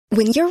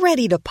When you're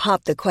ready to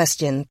pop the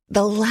question,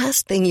 the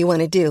last thing you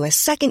want to do is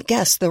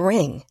second-guess the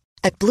ring.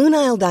 At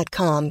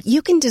BlueNile.com,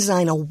 you can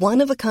design a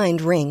one-of-a-kind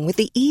ring with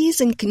the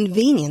ease and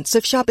convenience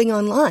of shopping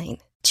online.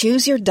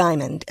 Choose your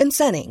diamond and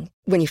setting.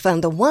 When you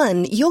find the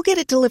one, you'll get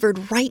it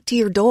delivered right to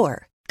your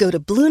door. Go to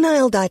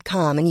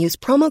BlueNile.com and use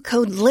promo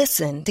code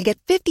LISTEN to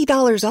get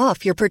 $50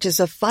 off your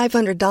purchase of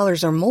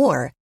 $500 or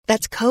more.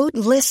 That's code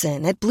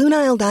LISTEN at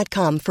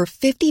BlueNile.com for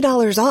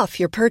 $50 off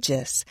your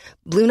purchase.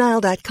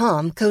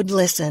 BlueNile.com, code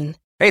LISTEN.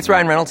 Hey, it's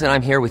Ryan Reynolds, and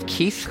I'm here with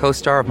Keith,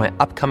 co-star of my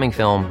upcoming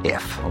film,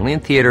 If, only in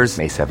theaters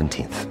May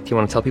 17th. Do you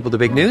want to tell people the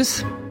big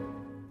news?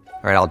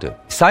 All right, I'll do it.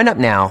 Sign up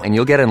now and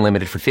you'll get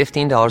unlimited for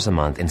 $15 a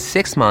month and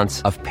 6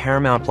 months of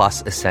Paramount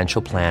Plus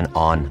Essential Plan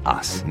on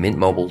us.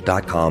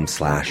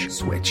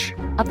 MintMobile.com/switch.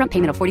 Upfront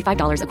payment of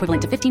 $45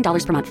 equivalent to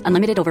 $15 per month.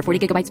 Unlimited over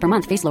 40 gigabytes per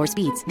month. Face lower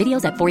speeds.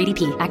 Videos at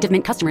 480p. Active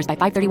Mint customers by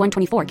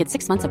 531.24 get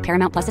 6 months of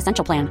Paramount Plus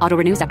Essential Plan. Auto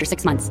renews after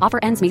 6 months. Offer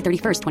ends May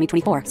 31st,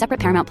 2024. Separate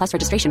Paramount Plus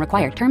registration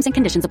required. Terms and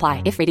conditions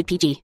apply if rated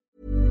PG.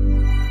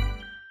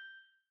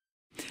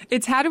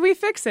 It's How Do We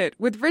Fix It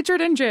with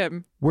Richard and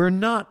Jim. We're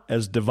not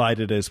as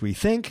divided as we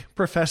think,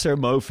 Professor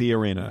Mo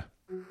Fiorina.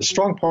 The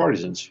strong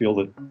partisans feel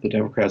that the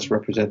Democrats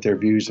represent their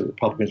views, the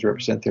Republicans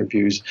represent their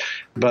views,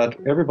 but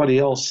everybody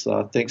else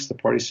thinks the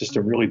party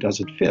system really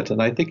doesn't fit,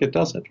 and I think it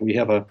doesn't. We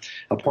have a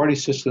party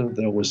system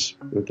that was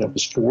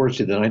forged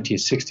in the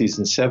 1960s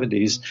and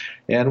 70s,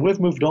 and we've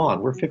moved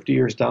on. We're 50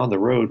 years down the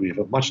road. We have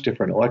a much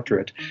different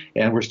electorate,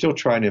 and we're still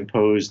trying to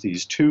impose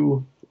these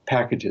two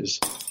packages.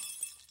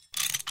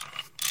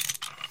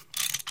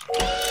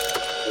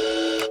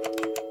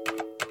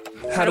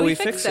 How do we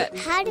fix it?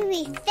 How do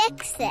we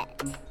fix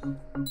it?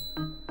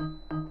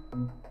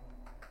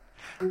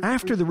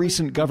 After the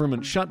recent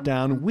government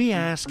shutdown, we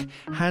ask,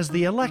 has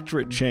the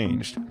electorate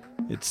changed?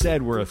 It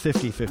said we're a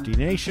 50-50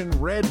 nation,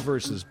 red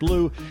versus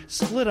blue,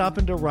 split up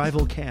into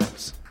rival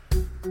camps.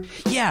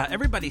 Yeah,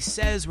 everybody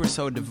says we're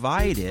so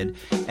divided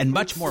and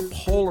much more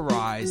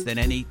polarized than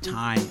any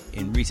time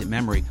in recent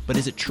memory, but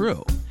is it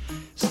true?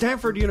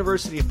 Stanford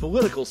University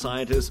political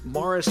scientist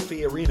Morris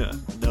Fiorina,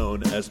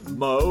 known as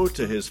Mo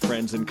to his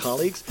friends and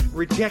colleagues,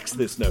 rejects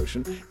this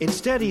notion.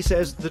 Instead, he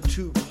says the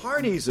two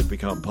parties have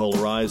become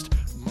polarized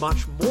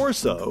much more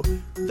so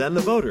than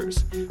the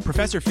voters.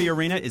 Professor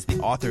Fiorina is the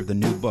author of the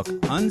new book,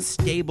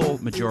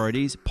 Unstable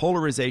Majorities,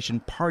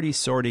 Polarization, Party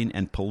Sorting,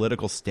 and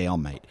Political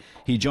Stalemate.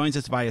 He joins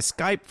us via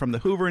Skype from the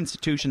Hoover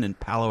Institution in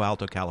Palo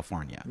Alto,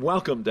 California.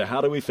 Welcome to How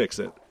Do We Fix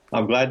It?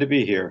 I'm glad to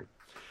be here.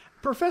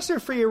 Professor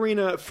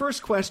Fiorina,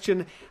 first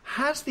question,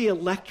 has the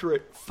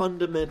electorate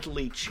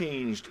fundamentally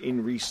changed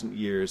in recent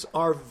years?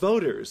 Are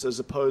voters,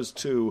 as opposed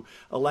to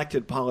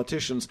elected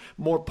politicians,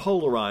 more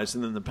polarized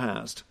than in the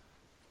past?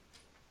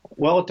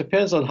 Well, it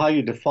depends on how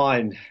you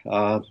define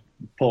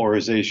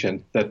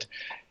polarization. That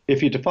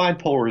if you define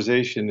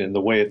polarization in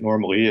the way it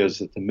normally is,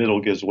 that the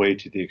middle gives way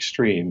to the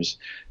extremes,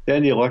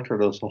 then the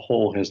electorate as a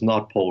whole has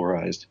not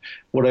polarized.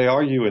 What I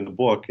argue in the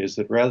book is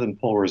that rather than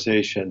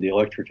polarization, the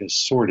electorate has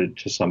sorted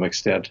to some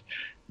extent,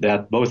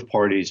 that both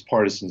parties,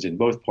 partisans in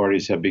both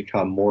parties, have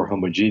become more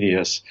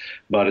homogeneous,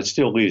 but it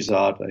still leaves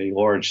out a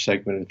large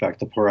segment, in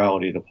fact, the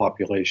plurality of the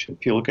population.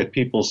 If you look at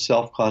people's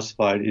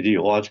self-classified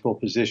ideological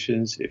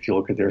positions, if you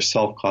look at their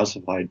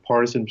self-classified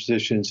partisan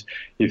positions,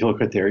 if you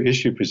look at their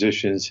issue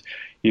positions,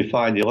 you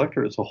find the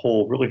electorate as a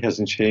whole really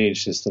hasn't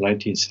changed since the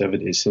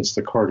 1970s, since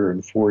the Carter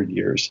and Ford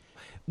years.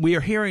 We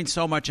are hearing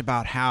so much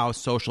about how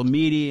social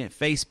media and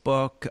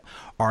Facebook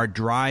are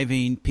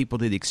driving people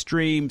to the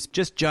extremes,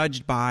 just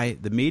judged by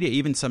the media,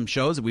 even some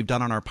shows that we've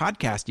done on our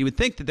podcast. You would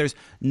think that there's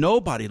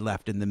nobody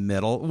left in the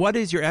middle. What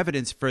is your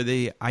evidence for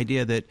the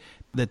idea that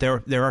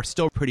there are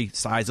still a pretty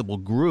sizable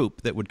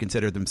group that would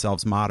consider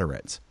themselves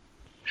moderates?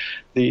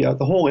 The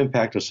whole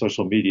impact of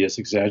social media is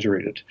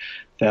exaggerated.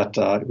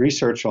 That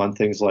research on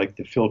things like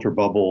the filter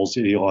bubbles,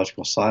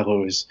 ideological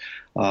silos,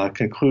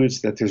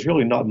 concludes that there's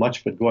really not much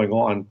of it going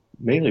on,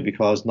 mainly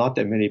because not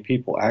that many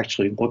people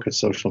actually look at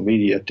social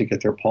media to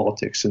get their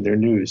politics and their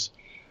news.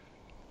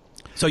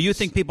 So you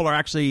think people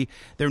are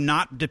they're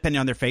not depending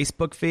on their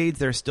Facebook feeds,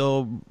 they're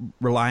still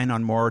relying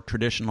on more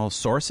traditional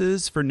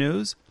sources for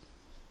news?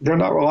 They're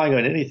not relying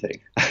on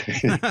anything.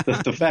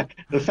 The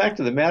fact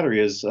of the matter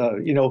is,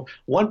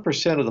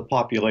 1% of the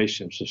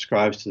population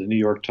subscribes to the New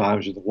York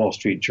Times or the Wall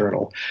Street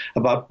Journal.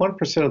 About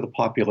 1% of the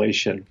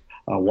population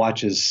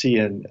watches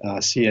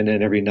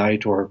CNN every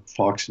night, or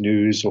Fox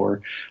News,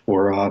 or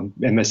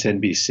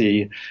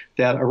MSNBC.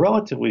 That a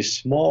relatively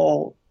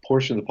small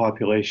portion of the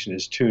population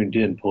is tuned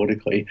in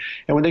politically.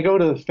 And when they go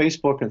to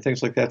Facebook and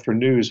things like that for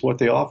news, what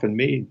they often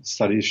mean,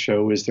 studies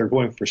show, is they're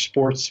going for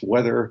sports,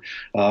 weather,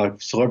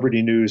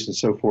 celebrity news, and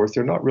so forth.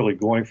 They're not really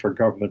going for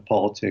government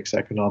politics,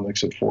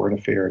 economics, and foreign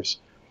affairs.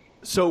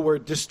 So we're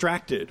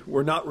distracted.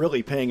 We're not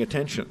really paying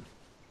attention.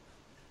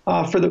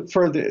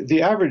 For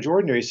the average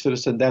ordinary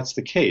citizen, that's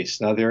the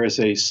case. Now, there is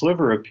a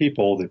sliver of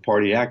people, the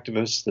party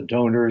activists, the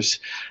donors.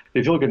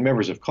 If you look at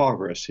members of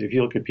Congress, if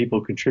you look at people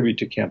who contribute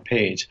to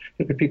campaigns,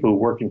 look at people who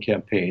work in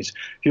campaigns,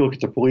 if you look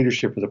at the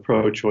leadership of the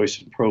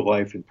pro-choice and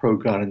pro-life and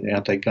pro-gun and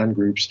anti-gun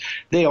groups,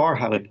 they are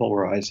highly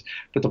polarized.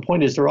 But the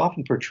point is they're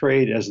often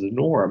portrayed as the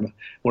norm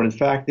when, in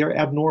fact, they're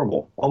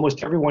abnormal.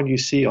 Almost everyone you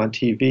see on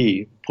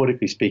TV,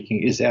 politically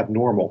speaking, is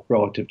abnormal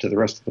relative to the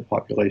rest of the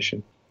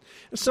population.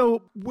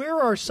 So where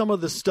are some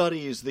of the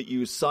studies that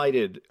you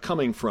cited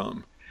coming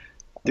from?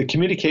 The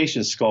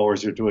communications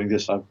scholars are doing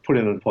this. I've put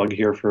in a plug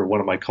here for one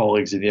of my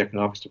colleagues in the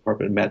economics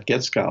department, Matt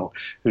Getskow,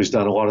 who's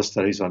done a lot of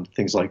studies on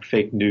things like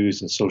fake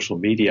news and social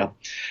media.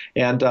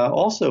 And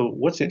also,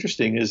 what's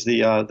interesting is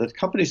the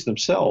companies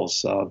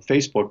themselves,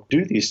 Facebook,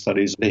 do these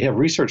studies. They have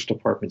research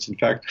departments. In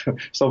fact,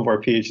 some of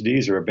our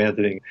PhDs are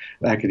abandoning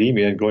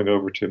academia and going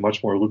over to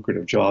much more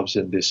lucrative jobs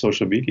in the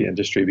social media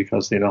industry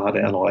because they know how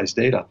to analyze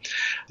data.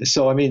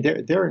 So, I mean,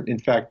 they're in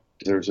fact,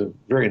 there's a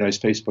very nice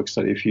Facebook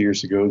study a few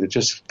years ago that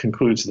just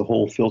concludes the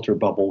whole filter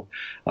bubble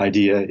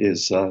idea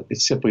is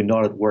it's simply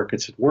not at work.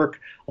 It's at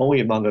work only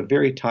among a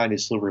very tiny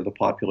sliver of the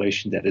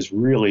population that is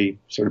really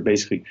sort of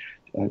basically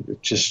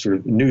just sort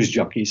of news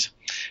junkies.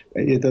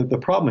 The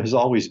problem has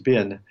always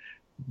been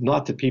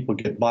not that people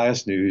get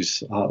biased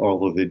news,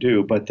 although they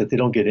do, but that they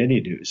don't get any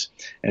news.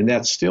 And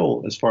that's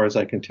still, as far as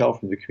I can tell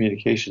from the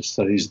communication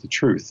studies, the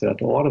truth,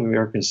 that a lot of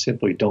Americans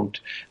simply don't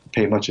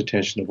pay much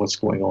attention to what's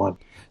going on.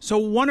 So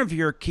one of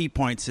your key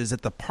points is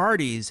that the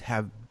parties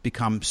have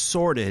become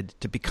sorted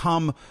to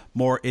become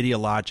more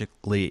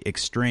ideologically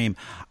extreme.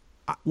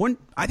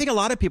 I think a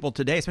lot of people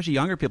today, especially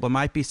younger people,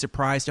 might be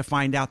surprised to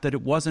find out that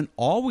it wasn't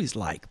always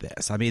like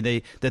this. I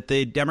mean, that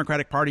the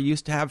Democratic Party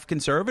used to have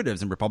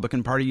conservatives and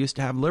Republican Party used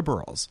to have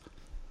liberals.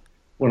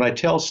 When I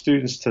tell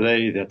students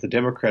today that the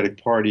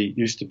Democratic Party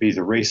used to be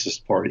the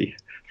racist party,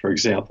 for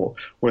example,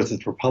 or that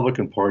the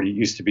Republican Party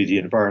used to be the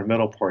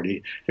environmental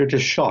party, they're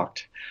just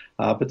shocked.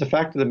 But the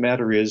fact of the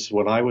matter is,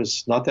 when I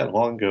was, not that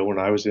long ago, when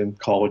I was in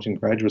college and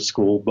graduate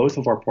school, both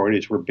of our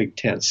parties were big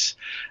tents.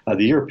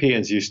 The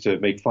Europeans used to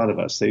make fun of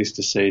us. They used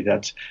to say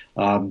that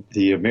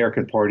the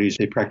American parties,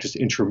 they practiced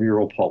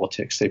intramural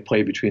politics. They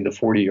play between the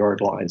 40-yard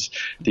lines.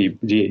 The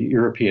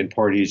European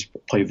parties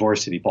play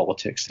varsity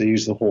politics. They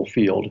use the whole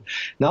field.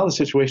 Now the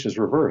situation is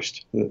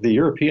reversed. The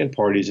European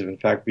parties have, in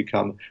fact,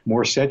 become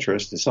more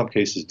centrist, in some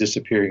cases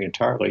disappearing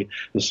entirely,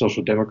 the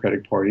social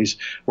democratic parties,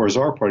 whereas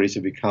our parties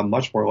have become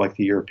much more like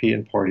the European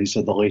parties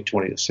of the late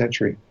 20th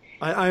century.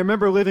 I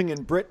remember living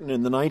in Britain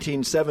in the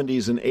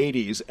 1970s and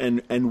 80s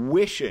and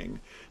wishing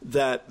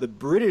that the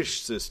British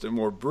system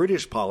or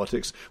British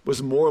politics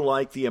was more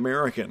like the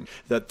American,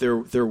 that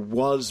there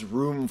was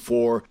room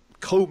for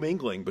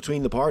commingling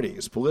between the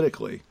parties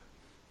politically.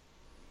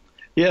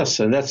 Yes,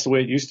 and that's the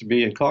way it used to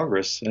be in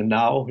Congress, and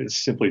now it's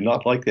simply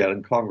not like that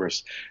in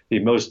Congress. The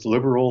most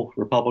liberal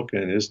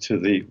Republican is to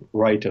the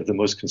right of the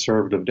most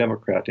conservative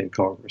Democrat in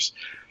Congress.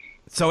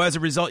 So as a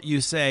result, you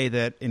say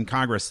that in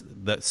Congress,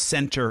 the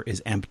center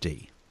is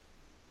empty.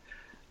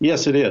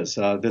 Yes, it is.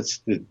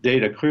 The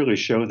data clearly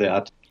show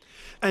that.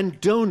 And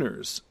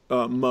donors,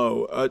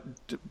 Mo,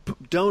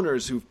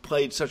 donors who've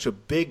played such a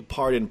big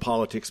part in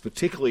politics,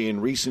 particularly in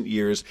recent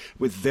years,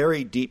 with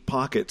very deep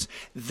pockets,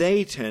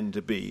 they tend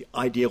to be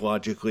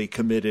ideologically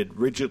committed,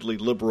 rigidly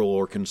liberal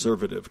or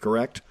conservative,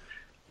 correct?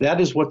 That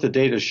is what the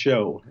data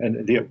show.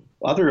 And the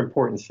other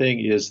important thing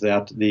is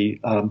that the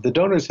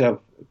donors have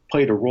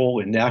played a role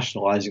in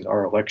nationalizing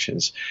our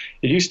elections.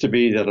 It used to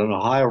be that an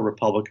Ohio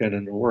Republican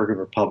and an Oregon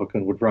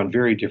Republican would run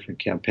very different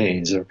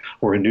campaigns,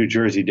 or a New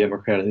Jersey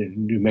Democrat and a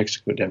New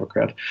Mexico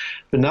Democrat.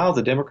 But now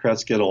the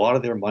Democrats get a lot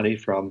of their money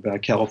from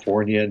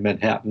California and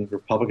Manhattan.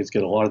 Republicans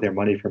get a lot of their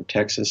money from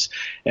Texas.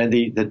 And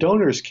the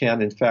donors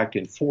can, in fact,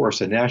 enforce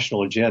a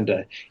national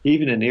agenda,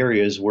 even in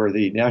areas where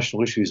the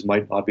national issues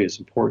might not be as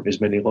important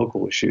as many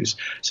local issues.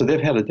 So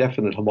they've had a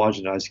definite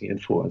homogenizing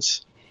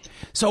influence.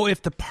 So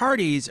if the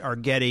parties are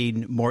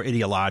getting more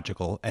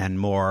ideological and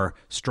more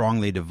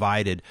strongly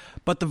divided,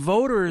 but the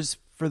voters,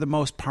 for the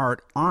most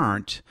part,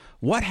 aren't,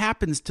 what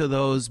happens to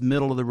those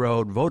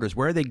middle-of-the-road voters?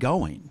 Where are they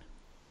going?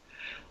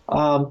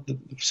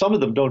 Some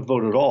of them don't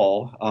vote at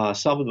all.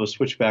 Some of them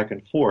switch back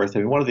and forth. I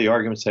mean, one of the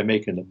arguments I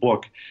make in the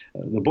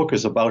book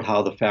is about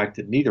how the fact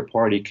that neither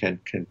party can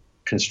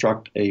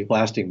construct a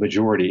lasting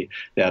majority,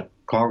 that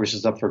Congress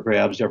is up for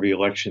grabs every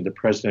election, the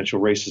presidential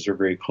races are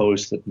very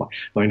close, that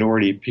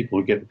minority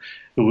people who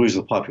lose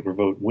the popular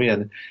vote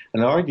win.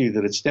 And I argue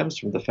that it stems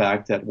from the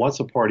fact that once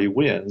a party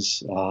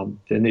wins,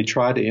 then they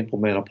try to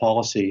implement a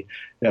policy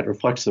that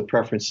reflects the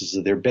preferences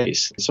of their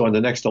base. So in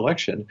the next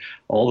election,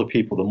 all the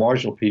people, the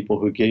marginal people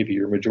who gave you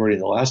your majority in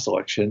the last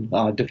election,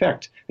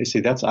 defect. They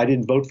say, I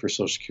didn't vote for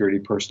Social Security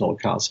personal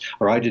accounts,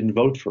 or I didn't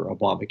vote for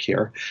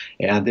Obamacare.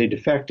 And they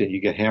defect and you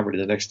get hammered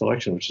in the next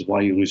election, which is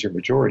why you lose your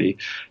majority.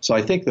 So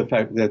I think the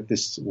fact that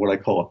this, what I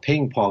call a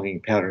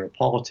ping-ponging pattern of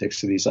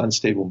politics, of these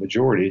unstable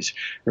majorities,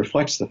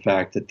 reflects the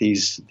fact that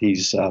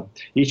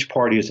each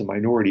party is a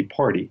minority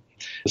party.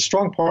 The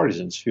strong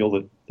partisans feel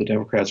that the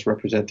Democrats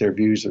represent their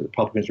views, the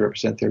Republicans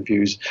represent their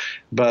views,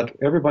 but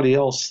everybody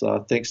else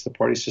thinks the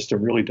party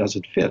system really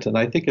doesn't fit, and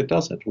I think it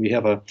doesn't. We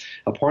have a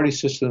party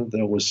system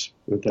that was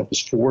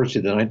forged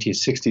in the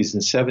 1960s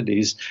and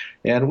 70s,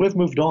 and we've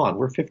moved on.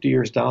 We're 50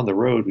 years down the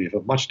road. We have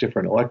a much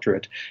different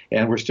electorate,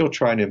 and we're still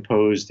trying to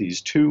impose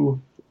these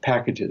two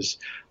packages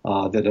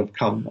that have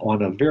come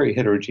on a very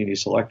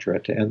heterogeneous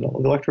electorate, and the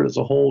electorate as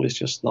a whole is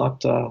just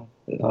not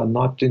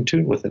in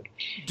tune with it.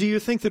 Do you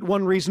think that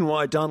one reason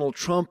why Donald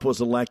Trump was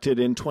elected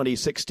in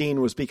 2016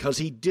 was because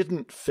he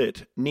didn't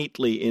fit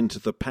neatly into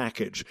the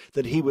package,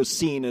 that he was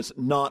seen as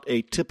not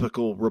a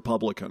typical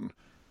Republican?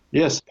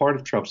 Yes, part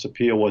of Trump's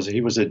appeal was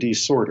he was a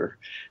desorter,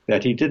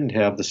 that he didn't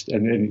have this.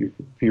 And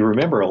if you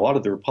remember, a lot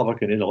of the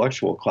Republican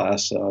intellectual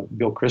class,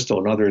 Bill Kristol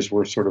and others,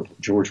 were sort of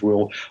George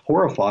Will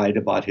horrified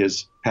about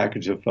his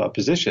package of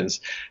positions.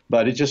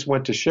 But it just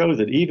went to show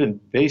that even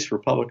base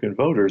Republican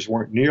voters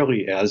weren't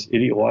nearly as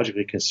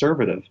ideologically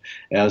conservative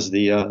as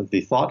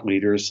the thought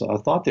leaders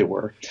thought they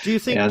were. Do you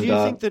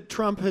think that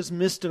Trump has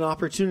missed an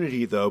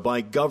opportunity, though,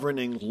 by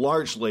governing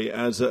largely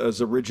as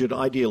a rigid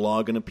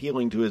ideologue and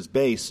appealing to his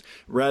base,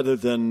 rather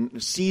than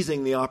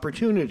seizing the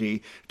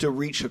opportunity to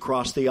reach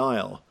across the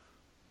aisle?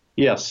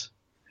 Yes.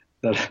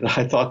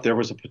 I thought there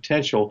was a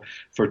potential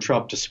for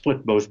Trump to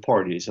split both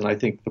parties, and I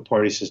think the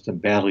party system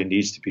badly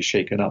needs to be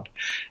shaken up.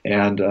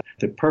 And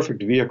the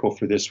perfect vehicle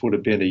for this would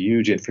have been a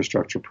huge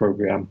infrastructure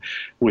program,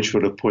 which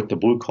would have put the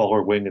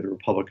blue-collar wing of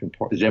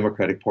the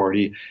Democratic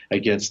Party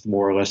against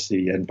more or less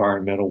the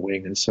environmental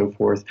wing and so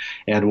forth,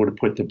 and would have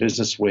put the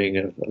business wing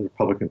of the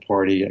Republican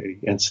Party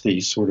against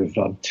the sort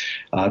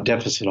of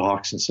deficit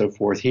hawks and so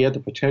forth. He had the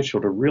potential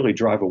to really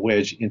drive a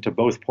wedge into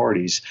both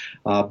parties,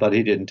 but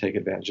he didn't take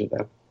advantage of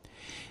that.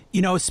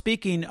 You know,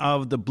 speaking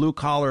of the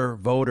blue-collar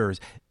voters,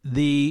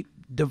 the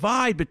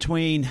divide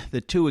between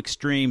the two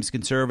extremes,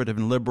 conservative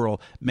and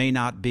liberal, may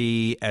not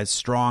be as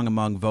strong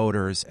among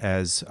voters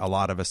as a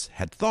lot of us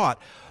had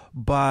thought,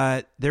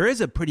 but there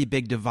is a pretty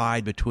big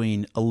divide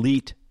between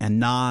elite and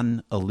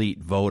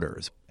non-elite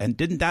voters. And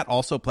didn't that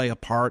also play a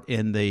part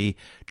in the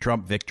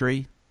Trump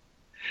victory?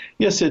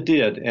 Yes, it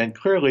did. And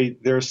clearly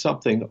there's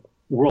something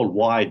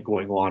worldwide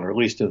going on, or at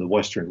least in the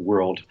Western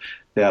world,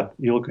 that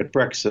you look at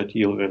Brexit,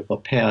 you look at Le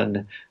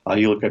Pen,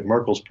 you look at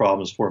Merkel's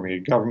problems forming a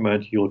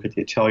government, you look at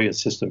the Italian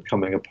system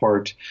coming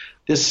apart.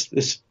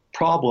 This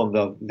problem,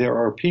 though, there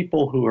are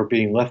people who are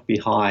being left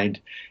behind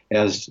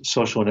as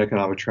social and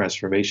economic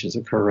transformations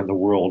occur in the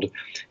world,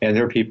 and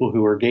there are people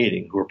who are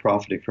gaining, who are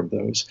profiting from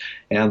those.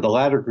 And the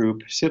latter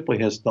group simply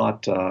has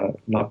not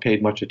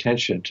paid much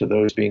attention to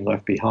those being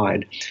left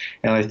behind.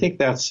 And I think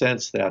that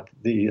sense that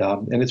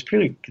and it's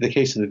really the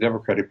case in the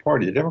Democratic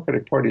Party. The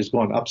Democratic Party has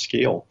gone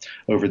upscale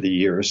over the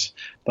years,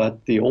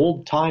 but the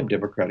old-time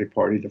Democratic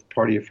Party, the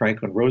party of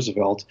Franklin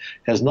Roosevelt,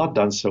 has not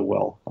done so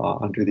well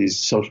under these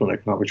social and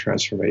economic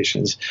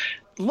transformations.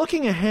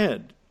 Looking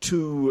ahead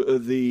to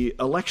the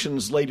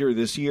elections later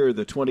this year,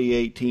 the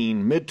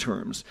 2018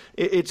 midterms,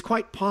 it's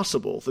quite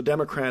possible the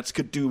Democrats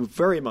could do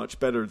very much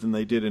better than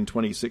they did in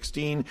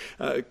 2016,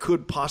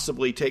 could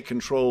possibly take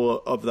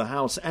control of the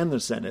House and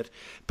the Senate.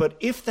 But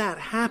if that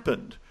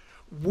happened,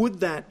 would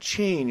that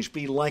change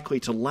be likely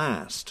to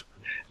last?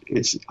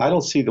 I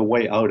don't see the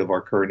way out of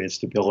our current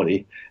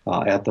instability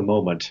at the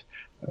moment.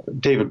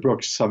 David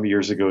Brooks some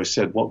years ago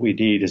said what we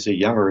need is a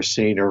younger,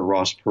 saner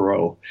Ross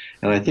Perot.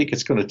 And I think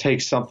it's going to take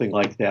something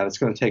like that. It's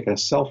going to take a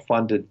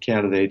self-funded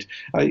candidate.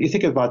 You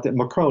think about that,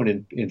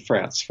 Macron in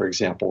France, for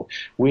example.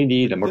 We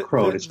need a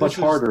Macron. It's much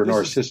harder in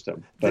our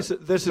system. This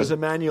is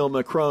Emmanuel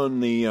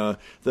Macron, the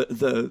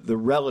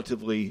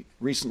relatively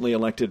recently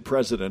elected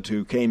president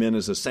who came in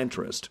as a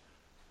centrist.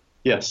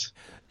 Yes.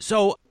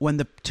 So when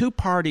the two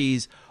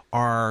parties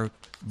are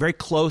very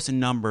close in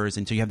numbers,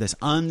 and so you have this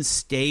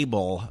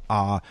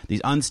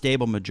these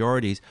unstable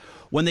majorities.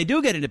 When they do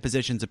get into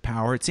positions of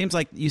power, it seems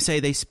like you say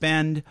they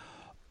spend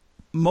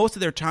most of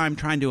their time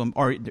trying to,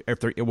 or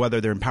whether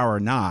they're in power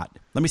or not.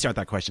 Let me start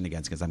that question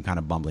again because I'm kind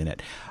of bumbling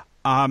it.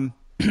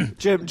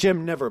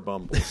 Jim never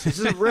bumbles. This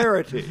is a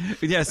rarity.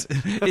 Yes,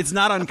 it's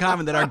not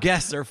uncommon that our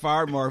guests are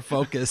far more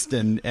focused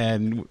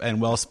and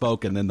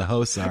well-spoken than the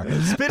hosts are.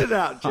 Spit it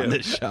out, Jim. On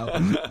this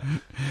show.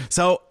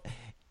 So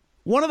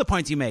one of the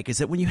points you make is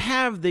that when you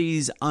have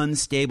these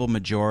unstable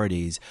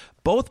majorities,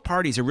 both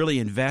parties are really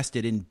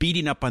invested in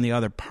beating up on the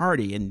other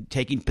party and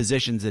taking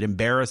positions that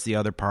embarrass the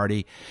other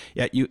party.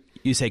 Yet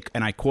you say,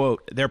 and I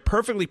quote, they're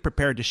perfectly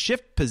prepared to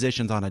shift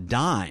positions on a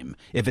dime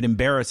if it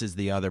embarrasses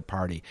the other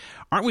party.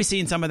 Aren't we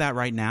seeing some of that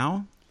right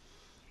now?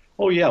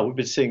 Oh, yeah, we've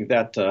been seeing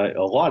that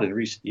a lot in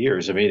recent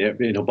years. I mean,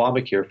 in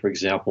Obamacare, for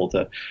example,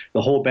 the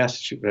whole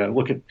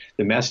look at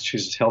the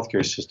Massachusetts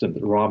healthcare system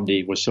that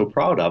Romney was so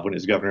proud of when he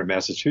was governor of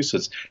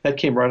Massachusetts. That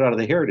came right out of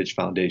the Heritage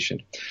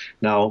Foundation.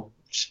 Now,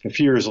 a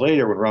few years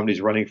later, when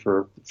Romney's running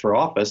for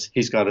office,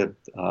 he's got to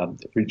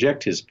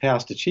reject his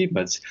past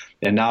achievements,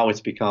 and now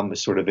it's become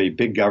sort of a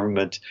big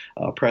government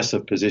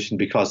oppressive position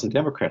because the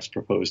Democrats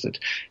proposed it.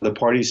 The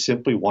parties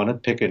simply want to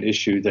pick an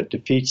issue that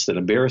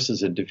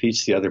embarrasses and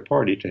defeats the other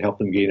party to help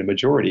them gain a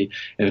majority,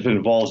 and if it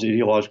involves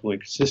ideological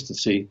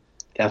inconsistency,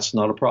 that's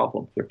not a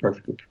problem. They're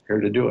perfectly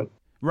prepared to do it.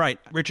 Right.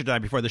 Richard and I,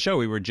 before the show,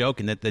 we were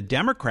joking that the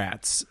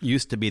Democrats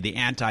used to be the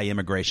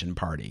anti-immigration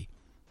party.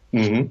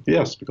 Mm-hmm.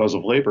 Yes, because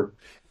of labor.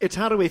 It's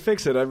How Do We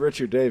Fix It? I'm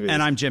Richard Davies.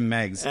 And I'm Jim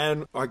Meigs.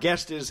 And our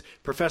guest is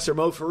Professor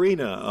Mo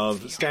Farina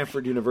of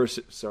Stanford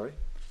University. Sorry?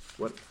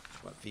 What?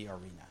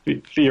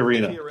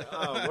 Fiorina.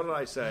 Oh, what did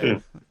I say?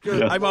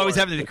 Yeah. I'm always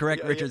having to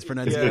correct Richard's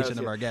pronunciation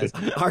of our guest.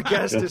 Our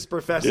guest is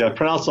Professor... Yeah,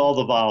 pronounce all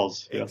the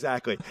vowels. Yeah.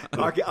 Exactly.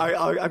 I'm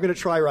going to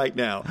try right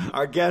now.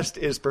 Our guest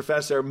is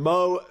Professor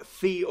Mo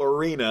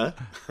Fiorina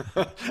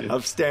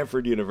of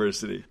Stanford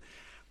University.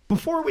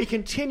 Before we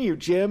continue,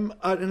 Jim,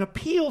 an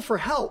appeal for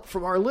help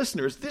from our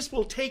listeners. This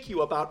will take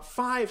you about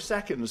 5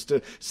 seconds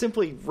to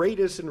simply rate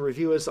us and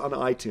review us on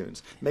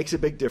iTunes. Makes a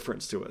big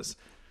difference to us.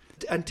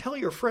 And tell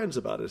your friends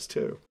about us,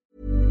 too.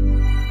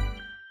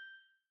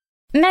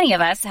 Many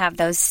of us have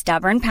those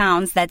stubborn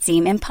pounds that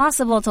seem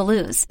impossible to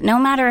lose, no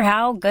matter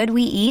how good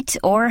we eat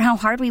or how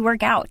hard we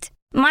work out.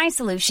 My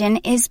solution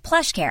is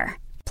PlushCare.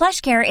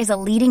 PlushCare is a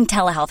leading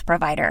telehealth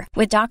provider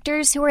with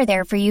doctors who are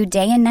there for you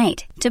day and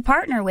night to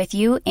partner with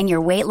you in your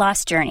weight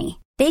loss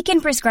journey. They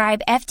can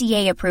prescribe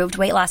FDA-approved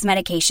weight loss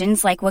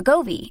medications like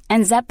Wegovy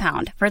and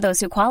Zepbound for those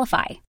who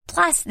qualify.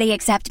 Plus, they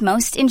accept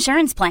most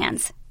insurance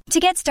plans. To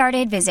get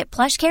started, visit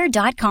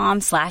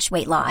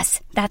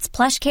plushcare.com/weightloss. That's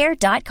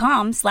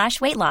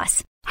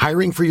plushcare.com/weightloss.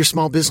 Hiring for your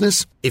small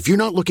business? If you're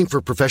not looking for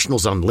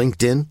professionals on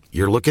LinkedIn,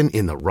 you're looking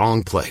in the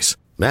wrong place.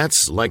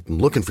 That's like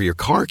looking for your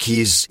car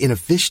keys in a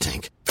fish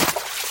tank.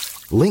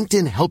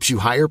 LinkedIn helps you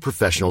hire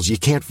professionals you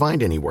can't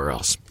find anywhere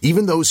else,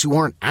 even those who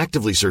aren't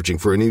actively searching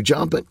for a new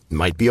job but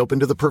might be open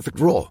to the perfect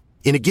role.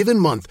 In a given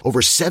month,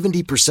 over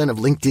 70% of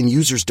LinkedIn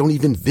users don't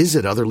even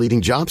visit other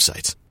leading job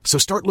sites. So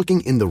start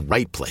looking in the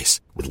right place.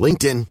 With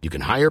LinkedIn, you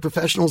can hire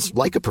professionals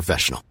like a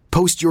professional.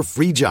 Post your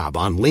free job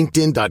on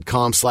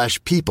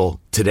linkedin.com/people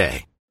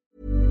today.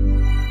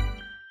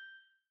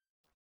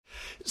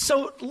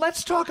 So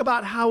let's talk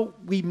about how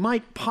we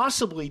might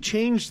possibly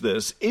change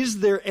this. Is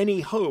there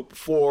any hope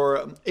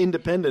for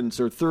independence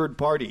or third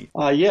party?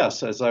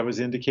 Yes, as I was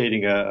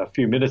indicating a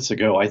few minutes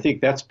ago, I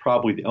think that's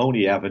probably the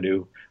only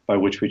avenue by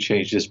which we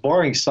change this.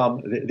 Barring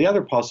some, the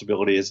other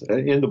possibility is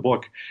in the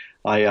book,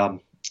 I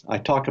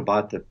talk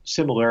about the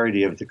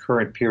similarity of the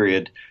current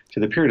period to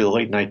the period of the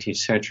late 19th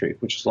century,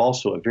 which was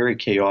also a very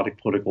chaotic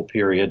political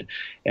period,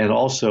 and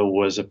also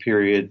was a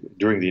period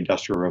during the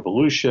Industrial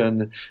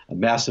Revolution,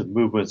 massive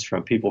movements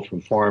from people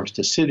from farms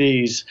to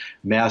cities,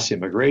 mass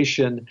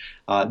immigration.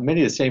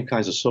 Many of the same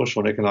kinds of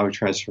social and economic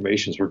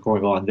transformations were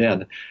going on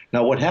then.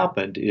 Now, what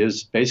happened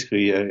is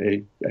basically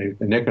an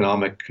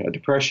economic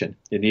depression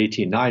in the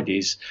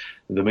 1890s.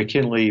 The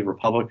McKinley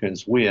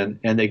Republicans win,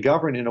 and they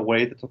govern in a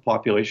way that the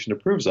population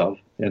approves of.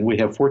 And we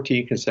have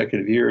 14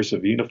 consecutive years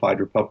of unified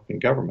Republican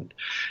government.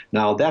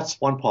 Now, that's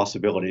one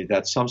possibility,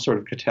 that some sort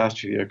of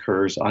catastrophe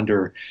occurs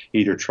under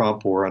either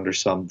Trump or under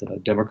some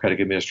Democratic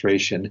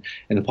administration,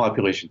 and the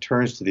population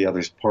turns to the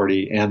other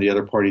party, and the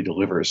other party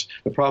delivers.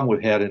 The problem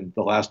we've had in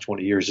the last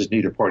 20 years is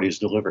neither party has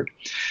delivered.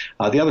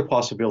 The other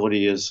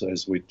possibility is,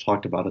 as we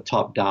talked about, a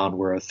top-down,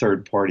 where a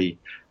third party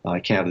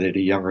candidate,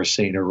 a younger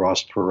Senator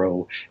Ross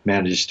Perot,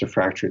 manages to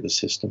fracture the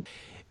system.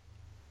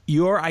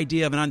 Your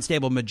idea of an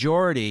unstable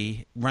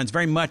majority runs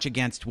very much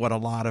against what a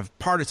lot of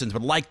partisans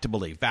would like to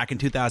believe. Back in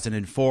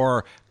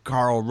 2004,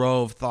 Karl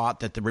Rove thought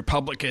that the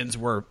Republicans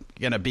were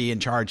going to be in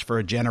charge for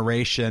a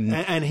generation.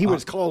 And he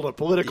was called a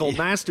political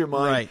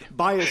mastermind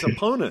by his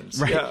opponents.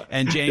 Right. Yeah.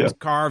 And James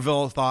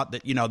Carville thought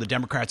that, the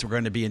Democrats were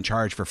going to be in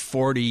charge for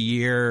 40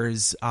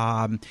 years.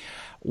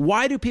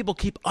 Why do people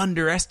keep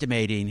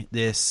underestimating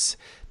this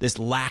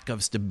lack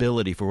of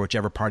stability for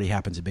whichever party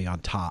happens to be on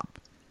top?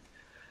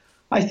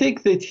 I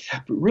think that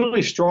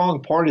really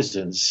strong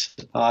partisans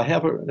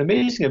have an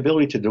amazing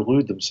ability to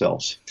delude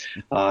themselves,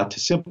 to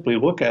simply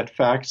look at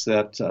facts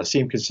that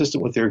seem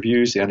consistent with their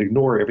views and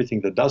ignore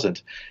everything that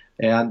doesn't.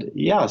 And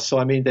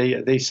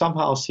they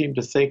somehow seem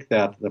to think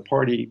that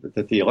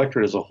the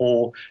electorate as a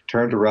whole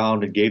turned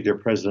around and gave their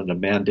president a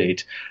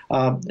mandate.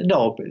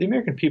 No, the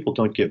American people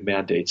don't give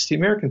mandates. The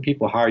American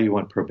people hire you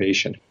on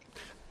probation.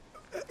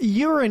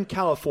 You're in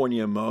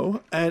California,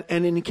 Mo, and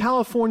in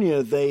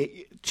California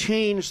they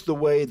changed the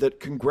way that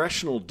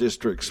congressional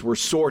districts were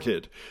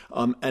sorted,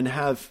 and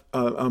have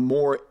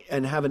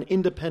an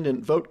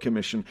independent vote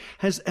commission.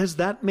 Has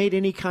that made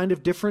any kind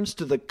of difference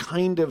to the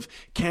kind of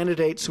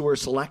candidates who are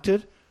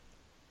selected?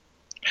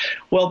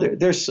 Well,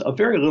 there's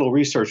very little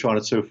research on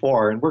it so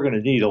far, and we're going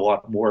to need a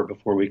lot more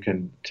before we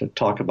can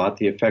talk about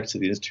the effects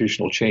of the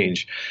institutional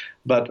change.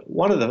 But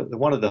one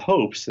of the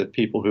hopes that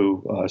people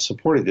who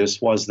supported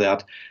this was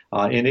that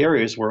in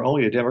areas where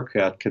only a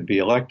Democrat could be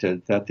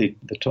elected, that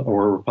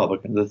or a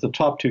Republican, that the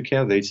top two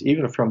candidates,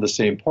 even from the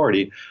same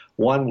party,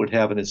 one would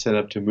have an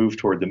incentive to move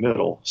toward the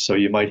middle. So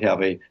you might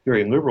have a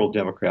very liberal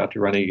Democrat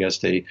running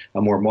against a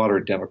more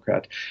moderate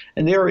Democrat.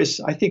 And there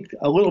is, I think,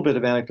 a little bit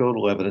of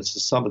anecdotal evidence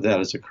that some of that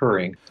is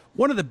occurring.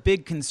 One of the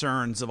big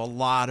concerns of a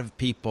lot of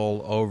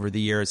people over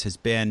the years has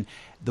been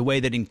the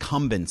way that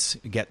incumbents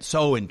get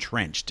so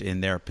entrenched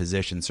in their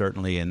position,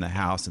 certainly in the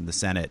House and the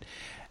Senate.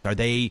 Are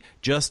they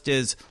just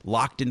as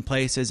locked in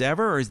place as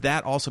ever, or is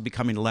that also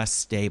becoming less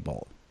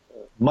stable?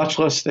 Much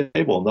less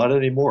stable, not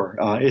anymore.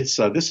 This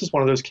is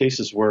one of those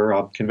cases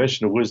where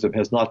conventional wisdom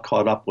has not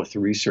caught up with the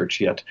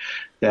research yet,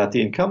 that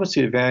the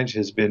incumbency advantage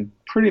has been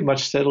pretty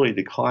much steadily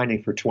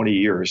declining for 20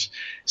 years.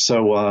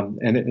 So,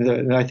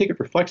 and I think it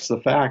reflects the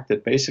fact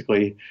that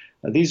basically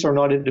these are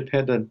not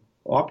independent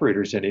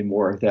operators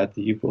anymore, that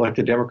you elect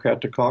a Democrat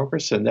to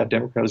Congress and that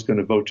Democrat is going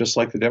to vote just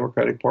like the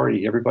Democratic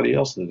Party, everybody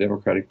else in the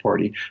Democratic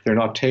Party. They're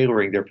not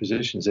tailoring their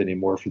positions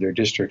anymore for their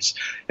districts.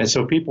 And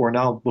so people are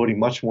now voting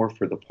much more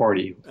for the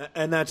party.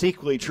 And that's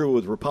equally true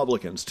with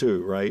Republicans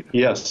too, right?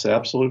 Yes,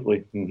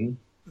 absolutely. Mm-hmm.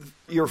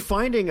 Your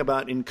finding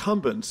about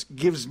incumbents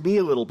gives me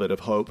a little bit of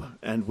hope,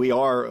 and we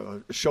are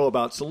a show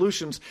about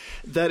solutions,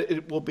 that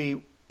it will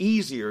be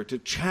easier to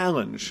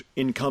challenge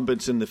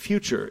incumbents in the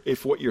future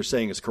if what you're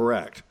saying is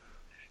correct.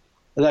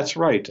 That's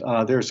right.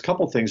 There's a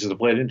couple things that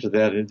have led into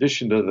that, in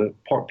addition to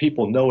the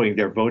people knowing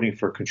they're voting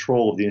for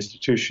control of the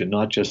institution,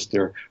 not just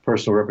their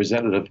personal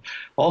representative.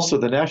 Also,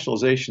 the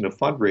nationalization of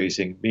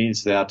fundraising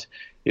means that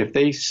if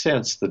they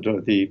sense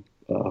the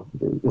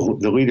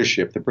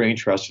leadership, the brain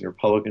trust in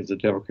Republicans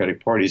and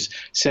Democratic parties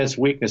sense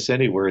weakness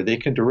anywhere, they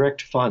can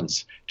direct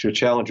funds to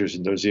challengers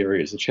in those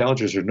areas. The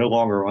challengers are no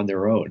longer on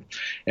their own.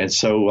 And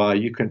so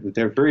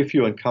there are very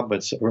few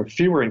incumbents, or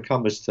fewer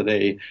incumbents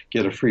today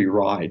get a free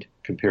ride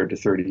compared to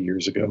 30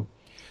 years ago.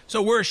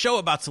 So we're a show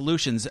about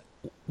solutions.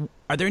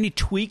 Are there any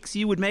tweaks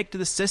you would make to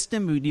the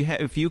system?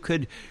 If you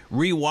could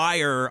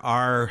rewire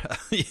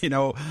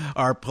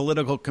our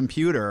political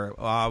computer,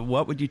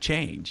 what would you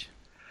change?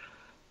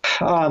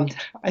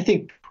 I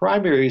think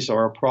primaries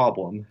are a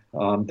problem,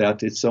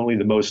 that it's only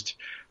the most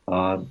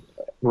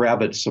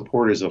rabid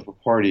supporters of a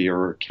party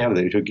or a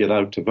candidate who get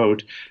out to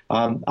vote.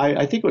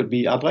 I think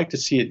I'd like to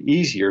see it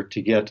easier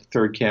to get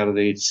third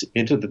candidates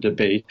into the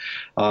debate.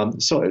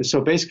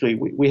 So basically,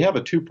 we have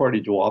a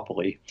two-party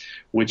duopoly,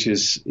 which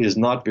is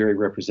not very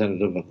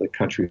representative of the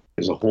country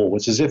as a whole.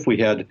 It's as if we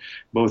had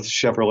both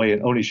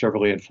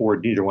Chevrolet and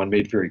Ford. Neither one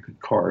made very good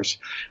cars,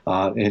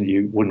 and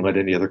you wouldn't let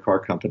any other car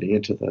company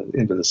into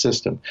the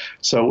system.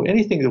 So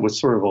anything that would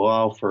sort of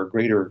allow for a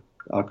greater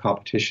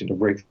competition to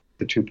break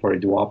the two-party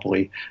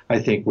duopoly, I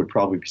think, would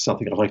probably be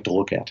something I'd like to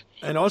look at.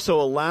 And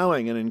also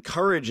allowing and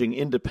encouraging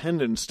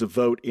independents to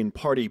vote in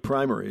party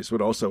primaries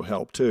would also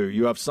help, too.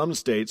 You have some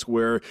states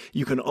where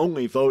you can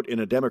only vote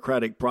in a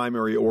Democratic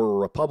primary or a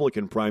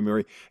Republican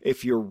primary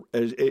if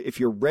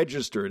you're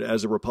registered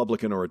as a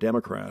Republican or a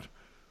Democrat.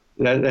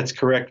 That's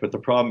correct, but the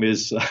problem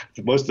is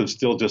most of them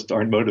still just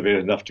aren't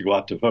motivated enough to go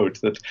out to vote.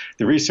 That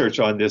the research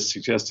on this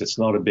suggests it's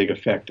not a big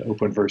effect,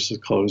 open versus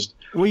closed.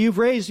 Well, you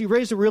raised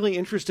a really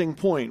interesting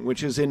point,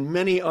 which is in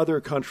many other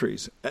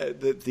countries,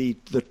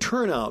 the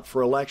turnout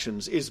for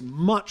elections is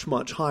much,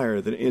 much higher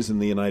than it is in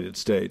the United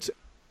States.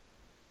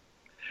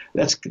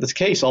 That's the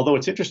case, although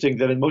it's interesting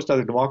that in most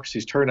other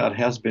democracies, turnout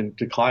has been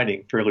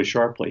declining fairly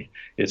sharply.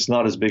 It's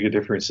not as big a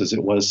difference as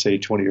it was, say,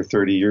 20 or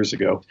 30 years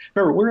ago.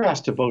 Remember, we're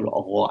asked to vote a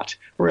lot.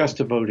 We're asked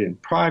to vote in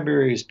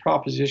primaries,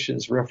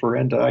 propositions,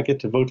 referenda. I get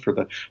to vote for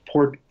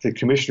the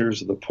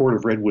commissioners of the Port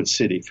of Redwood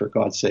City, for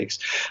God's sakes.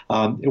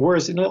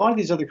 Whereas in a lot of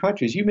these other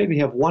countries, you maybe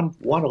have one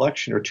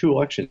election or two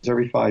elections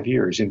every 5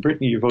 years. In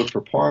Britain, you vote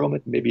for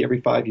parliament maybe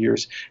every 5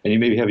 years, and you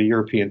maybe have a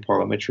European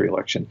parliamentary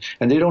election.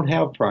 And they don't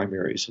have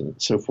primaries and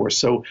so forth.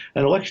 So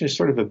an election is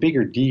sort of a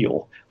bigger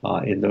deal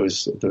in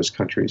those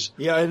countries.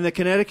 Yeah, in the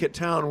Connecticut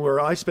town where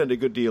I spend a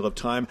good deal of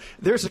time,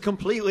 there's a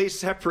completely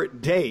separate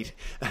date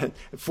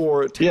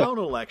for town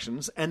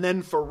elections and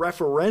then for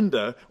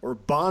referenda or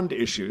bond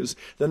issues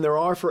than there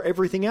are for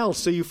everything else.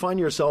 So you find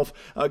yourself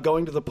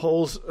going to the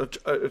polls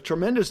a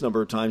tremendous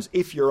number of times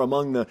if you're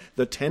among the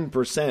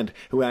 10%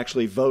 who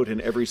actually vote in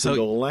every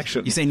single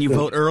election. You're saying you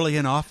vote early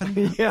and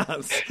often?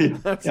 Yes,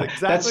 that's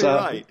exactly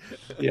right.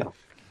 Yeah.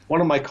 One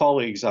of my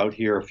colleagues out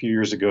here a few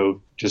years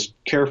ago just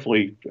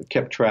carefully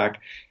kept track.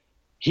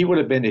 He would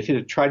have been, if he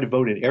had tried to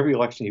vote in every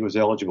election he was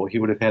eligible, he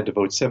would have had to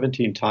vote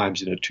 17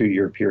 times in a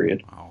 2-year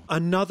period. Wow.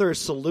 Another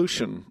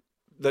solution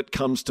that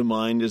comes to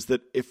mind is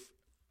that if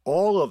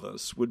all of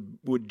us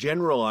would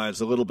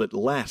generalize a little bit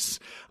less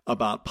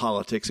about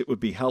politics, it would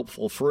be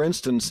helpful. For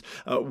instance,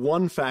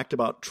 one fact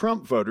about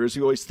Trump voters,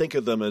 you always think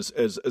of them as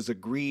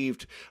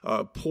aggrieved,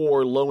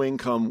 poor,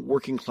 low-income,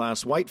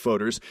 working-class white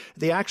voters.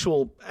 The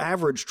actual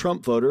average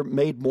Trump voter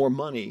made more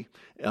money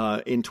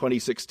in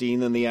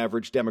 2016 than the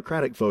average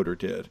Democratic voter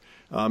did.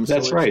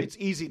 That's right. It's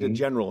easy to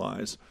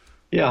generalize.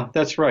 Yeah,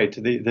 that's right.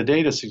 The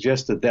data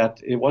suggested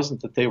that it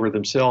wasn't that they were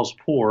themselves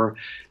poor,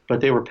 but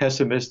they were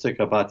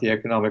pessimistic about the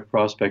economic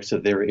prospects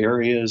of their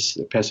areas,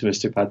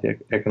 pessimistic about the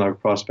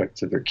economic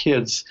prospects of their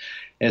kids.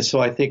 And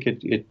so I think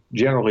it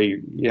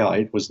generally,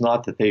 it was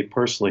not that they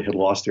personally had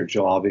lost their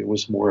job. It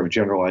was more of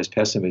generalized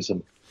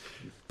pessimism.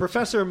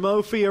 Professor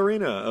Mo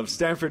Fiorina of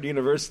Stanford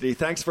University,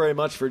 thanks very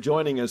much for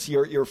joining us.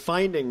 Your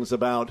findings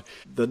about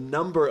the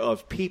number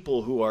of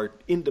people who are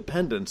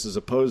independents as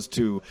opposed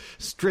to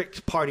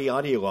strict party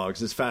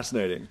ideologues is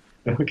fascinating.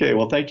 Okay,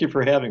 well, thank you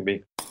for having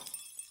me.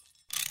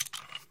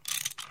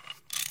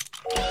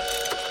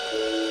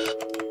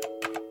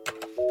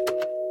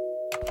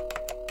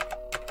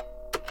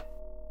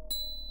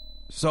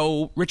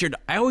 So, Richard,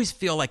 I always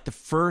feel like the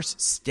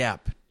first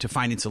step to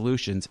finding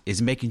solutions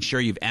is making sure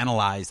you've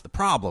analyzed the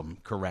problem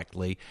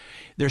correctly.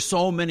 There's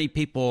so many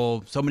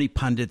people, so many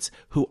pundits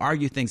who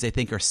argue things they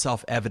think are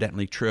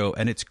self-evidently true.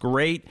 And it's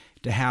great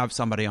to have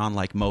somebody on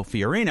like Mo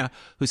Fiorina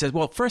who says,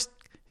 well, first,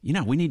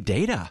 we need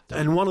data.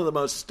 And one of the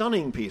most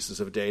stunning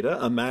pieces of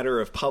data, a matter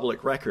of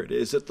public record,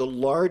 is that the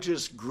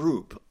largest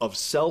group of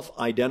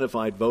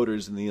self-identified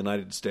voters in the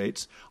United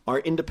States are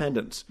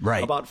independents.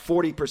 Right. About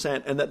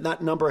 40%, and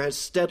that number has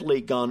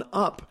steadily gone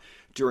up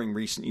during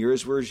recent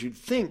years, whereas you'd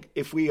think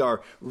if we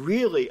are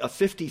really a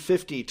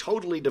 50-50,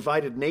 totally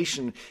divided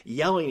nation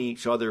yelling at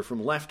each other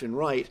from left and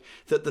right,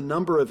 that the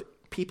number of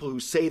people who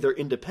say they're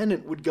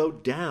independent would go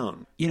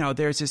down.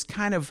 There's this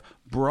kind of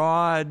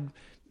broad,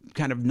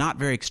 kind of not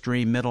very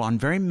extreme middle on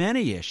very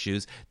many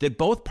issues that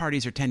both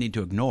parties are tending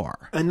to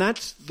ignore. And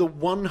that's the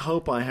one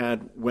hope I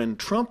had when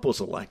Trump was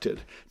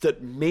elected,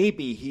 that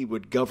maybe he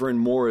would govern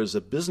more as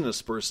a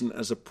business person,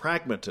 as a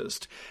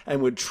pragmatist,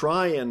 and would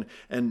try and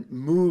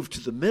move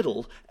to the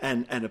middle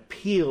and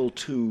appeal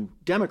to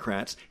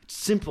Democrats. It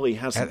simply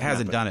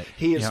hasn't done it.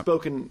 He has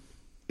spoken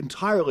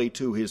entirely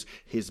to his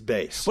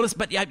base. Well,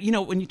 but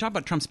when you talk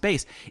about Trump's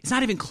base, it's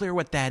not even clear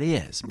what that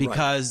is,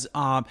 because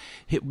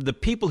the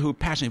people who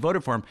passionately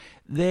voted for him,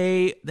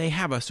 they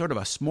have a sort of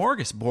a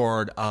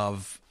smorgasbord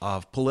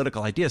of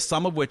political ideas,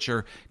 some of which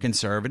are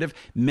conservative,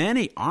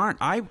 many aren't.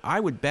 I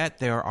would bet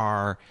there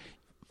are,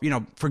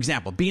 for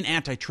example, being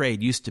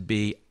anti-trade used to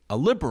be a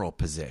liberal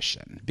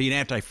position, being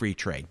anti-free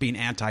trade, being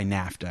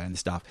anti-NAFTA and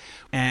stuff,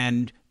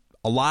 and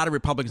a lot of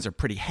Republicans are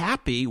pretty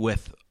happy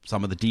with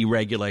some of the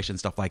deregulation,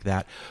 stuff like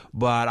that.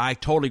 But I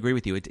totally agree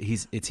with you.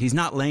 He's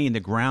not laying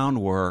the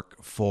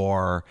groundwork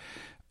for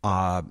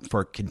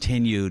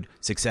continued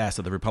success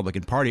of the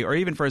Republican Party or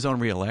even for his own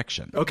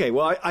reelection. Okay,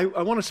 well, I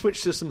want to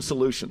switch to some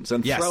solutions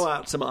and throw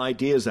out some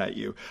ideas at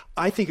you.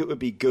 I think it would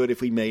be good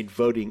if we made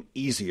voting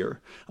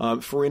easier.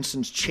 For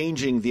instance,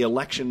 changing the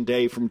election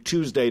day from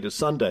Tuesday to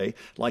Sunday,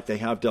 like they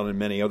have done in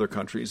many other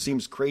countries.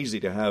 Seems crazy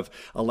to have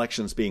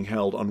elections being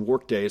held on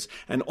work days.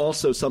 And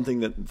also something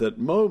that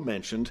Mo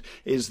mentioned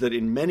is that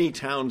in many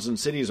towns and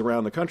cities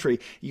around the country,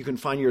 you can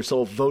find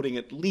yourself voting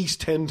at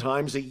least 10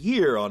 times a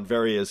year on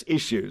various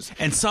issues.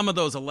 And some of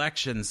those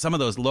elections, some of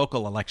those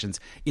local elections,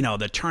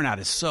 the turnout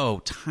is so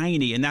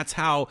tiny. And that's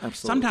how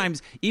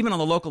sometimes, even on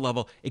the local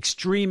level,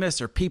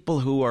 extremists or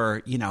people who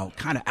are,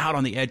 kind of out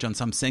on the edge on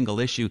some single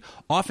issue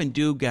often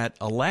do get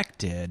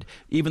elected,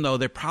 even though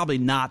they're probably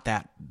not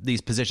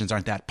these positions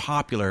aren't that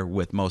popular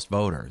with most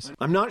voters.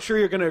 I'm not sure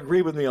you're going to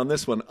agree with me on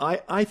this one.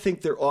 I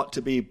think there ought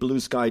to be blue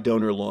sky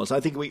donor laws.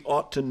 I think we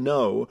ought to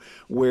know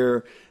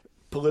where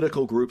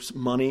political groups'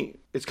 money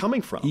is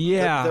coming from.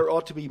 Yeah. There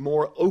ought to be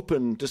more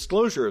open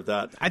disclosure of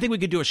that. I think we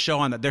could do a show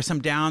on that. There's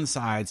some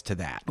downsides to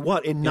that.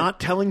 What, in not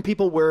telling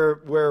people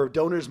where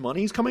donors'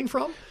 money is coming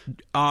from?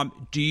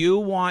 Do you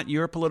want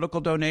your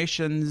political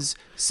donations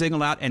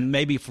singled out and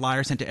maybe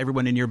flyers sent to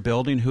everyone in your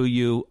building who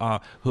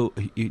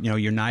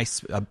you're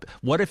nice?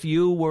 What if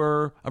you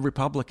were a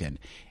Republican?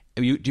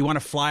 Do you want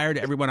a flyer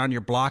to everyone on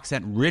your block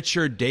sent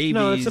Richard Davies?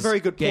 No, that's a very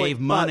good point. Gave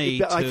money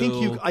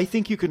to... I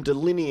think you can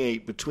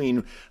delineate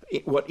between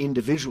what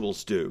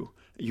individuals do.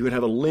 You would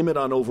have a limit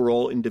on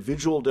overall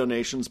individual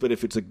donations, but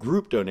if it's a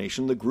group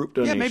donation, the group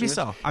donation, maybe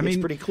so. It's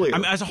pretty clear.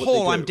 As a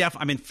whole,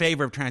 I'm in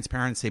favor of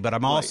transparency, but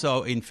I'm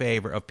also in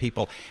favor of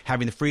people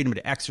having the freedom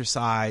to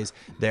exercise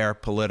their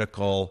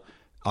political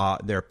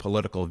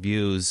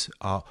views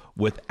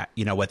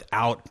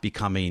without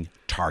becoming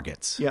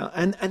targets. Yeah,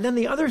 and then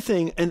the other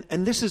thing,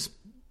 and this is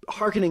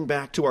hearkening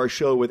back to our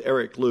show with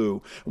Eric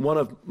Liu, one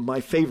of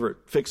my favorite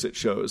Fix-It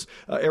shows,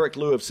 Eric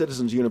Liu of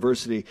Citizens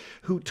University,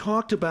 who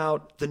talked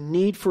about the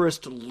need for us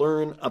to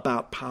learn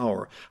about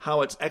power,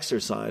 how it's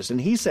exercised.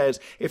 And he says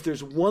if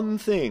there's one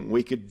thing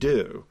we could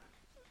do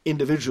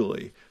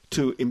individually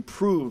to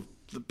improve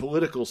the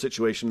political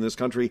situation in this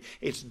country,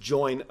 it's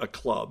join a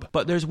club.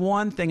 But there's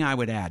one thing I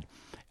would add.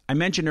 I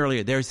mentioned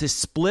earlier, there's this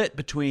split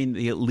between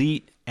the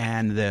elite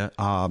and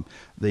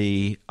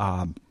the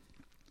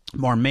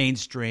more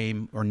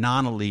mainstream or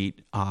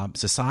non-elite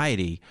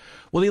society.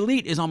 Well, the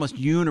elite is almost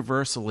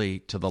universally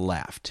to the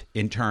left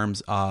in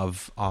terms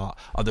of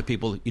the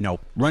people,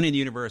 running the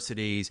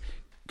universities,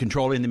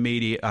 controlling the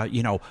media,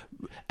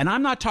 and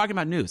I'm not talking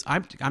about news.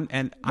 I'm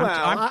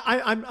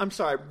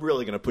sorry. I'm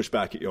really going to push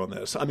back at you on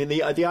this. I mean,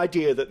 the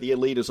idea that the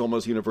elite is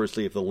almost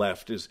universally of the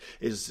left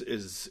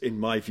is in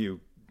my view,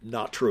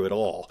 not true at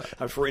all.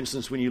 For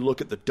instance, when you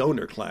look at the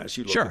donor class,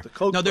 you look at the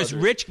Koch brothers, there's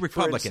rich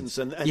Republicans,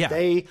 for instance, and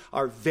they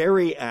are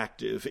very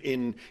active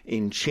in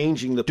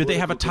changing the. Do they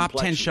have a top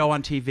complexion. 10 show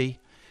on TV?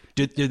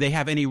 Do they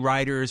have any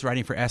writers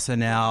writing for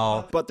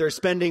SNL? But they're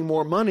spending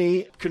more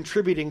money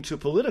contributing to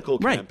political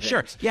campaigns.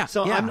 Right, sure. Yeah.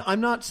 So yeah.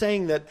 I'm not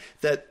saying that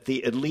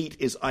the elite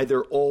is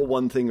either all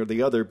one thing or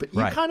the other, but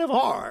you kind of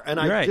are, and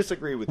I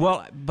disagree with you.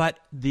 Well, but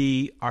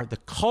the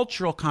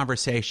cultural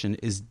conversation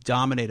is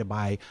dominated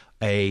by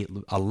a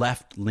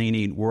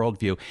left-leaning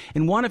worldview.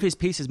 In one of his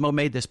pieces, Mo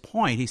made this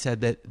point. He said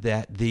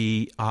that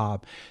the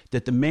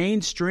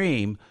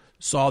mainstream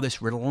saw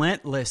this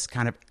relentless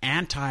kind of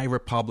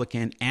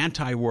anti-Republican,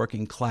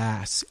 anti-working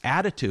class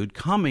attitude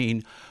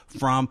coming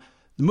from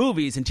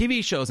movies and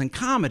TV shows and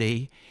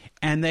comedy,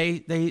 and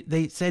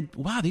they said,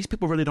 wow, these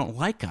people really don't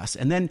like us.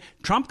 And then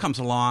Trump comes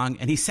along,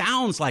 and he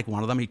sounds like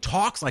one of them. He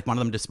talks like one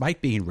of them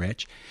despite being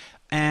rich,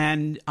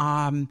 and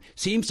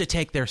seems to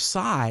take their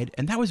side.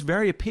 And that was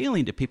very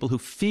appealing to people who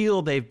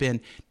feel they've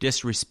been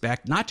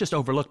disrespected, not just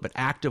overlooked, but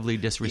actively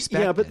disrespected.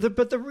 Yeah,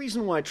 but the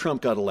reason why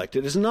Trump got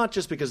elected is not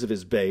just because of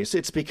his base.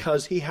 It's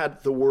because he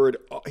had the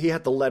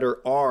letter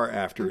R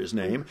after his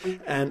name,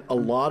 and a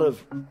lot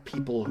of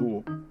people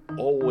who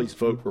always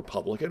vote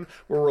Republican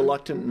were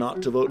reluctant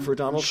not to vote for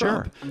Donald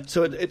Trump.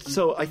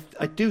 So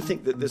I do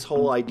think that this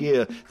whole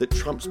idea that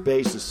Trump's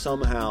base is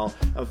somehow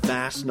a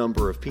vast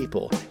number of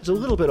people is a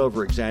little bit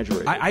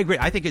over-exaggerated. I agree.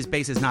 I think his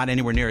base is not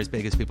anywhere near as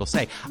big as people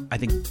say. I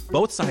think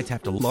both sides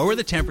have to lower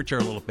the temperature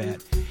a little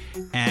bit,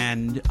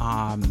 and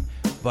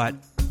but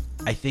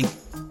I think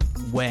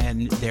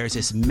when there's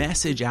this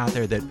message out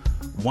there that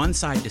one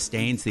side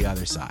disdains the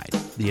other side,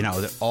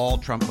 that all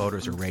Trump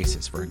voters are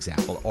racist, for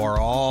example, or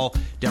all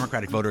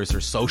Democratic voters are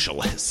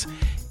socialists.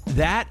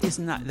 That is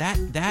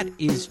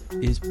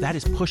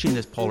pushing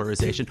this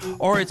polarization,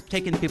 or it's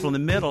taking the people in the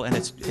middle and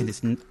it's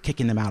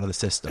kicking them out of the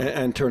system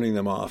and turning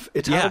them off.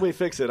 It's How Do We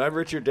Fix It? I'm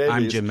Richard Davies.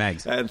 I'm Jim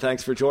Meggs. And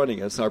thanks for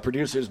joining us. Our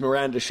producer is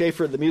Miranda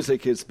Schaefer. The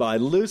music is by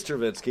Lou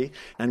Stravinsky,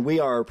 and we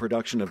are a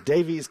production of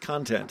Davies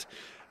Content.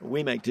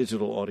 We make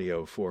digital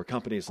audio for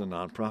companies and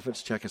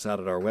nonprofits. Check us out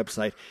at our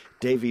website,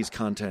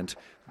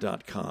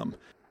 daviescontent.com.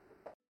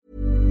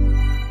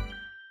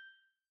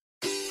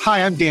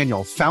 Hi, I'm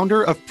Daniel,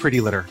 founder of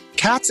Pretty Litter.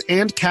 Cats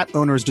and cat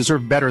owners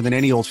deserve better than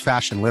any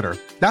old-fashioned litter.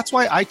 That's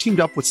why I teamed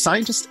up with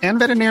scientists and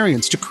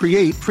veterinarians to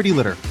create Pretty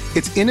Litter.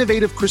 Its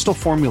innovative crystal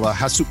formula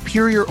has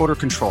superior odor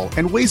control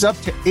and weighs up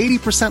to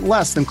 80%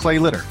 less than clay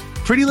litter.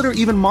 Pretty Litter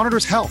even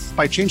monitors health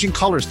by changing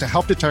colors to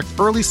help detect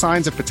early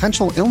signs of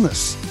potential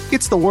illness.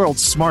 It's the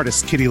world's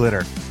smartest kitty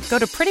litter. Go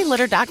to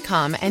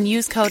prettylitter.com and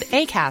use code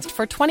ACAST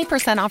for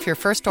 20% off your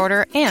first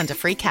order and a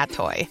free cat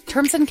toy.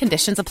 Terms and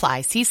conditions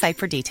apply. See site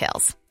for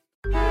details.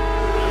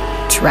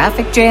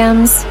 Traffic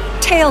jams,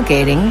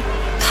 tailgating,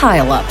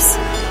 pile-ups.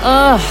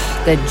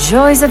 Ugh, the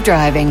joys of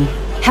driving.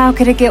 How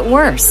could it get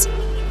worse?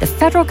 The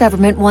federal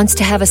government wants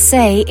to have a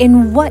say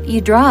in what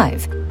you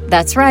drive.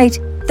 That's right.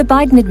 The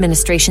Biden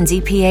administration's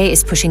EPA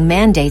is pushing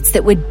mandates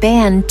that would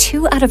ban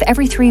 2 out of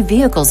every 3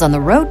 vehicles on the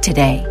road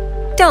today.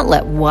 Don't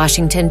let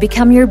Washington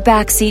become your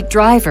backseat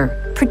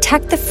driver.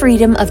 Protect the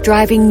freedom of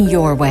driving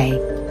your way.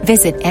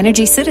 Visit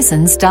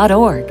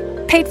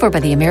EnergyCitizens.org. Paid for by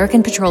the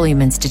American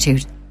Petroleum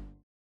Institute.